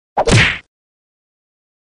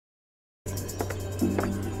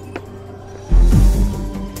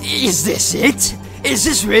Is this it? Is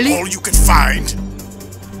this really all you could find?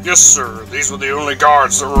 Yes, sir. These were the only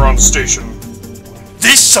guards that were on station.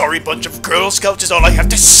 This sorry bunch of Girl Scouts is all I have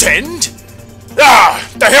to send? Ah,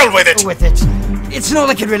 the hell with it! with it? It's not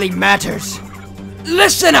like it really matters.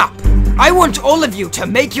 Listen up! I want all of you to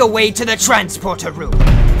make your way to the transporter room.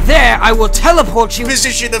 There, I will teleport you.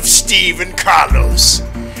 Position of Steve and Carlos.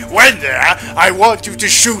 When there, I want you to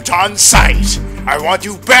shoot on sight. I want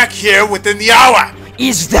you back here within the hour.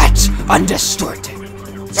 Is that understood?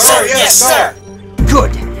 Sir, yes, sir.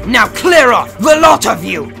 Good. Now clear off, the lot of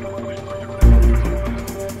you.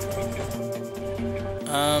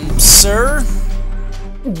 Sir?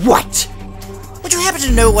 What? Would you happen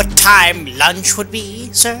to know what time lunch would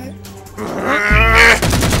be, sir?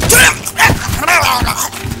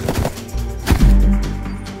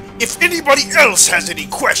 If anybody else has any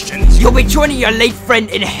questions... You'll be joining your late friend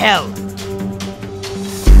in hell.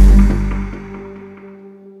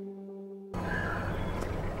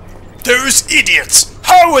 Those idiots!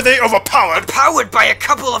 How are they overpowered? Powered by a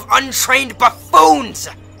couple of untrained buffoons!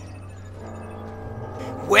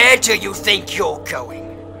 Where do you think you're going?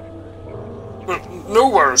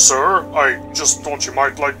 Nowhere, sir. I just thought you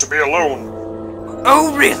might like to be alone.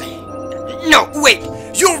 Oh, really? No, wait!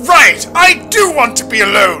 You're right! I do want to be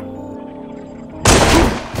alone!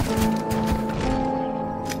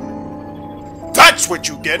 That's what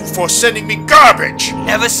you get for sending me garbage!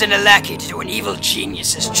 Never send a lackey to do an evil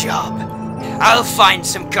genius's job. I'll find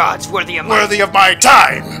some guards worthy of Worthy of my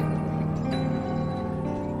time!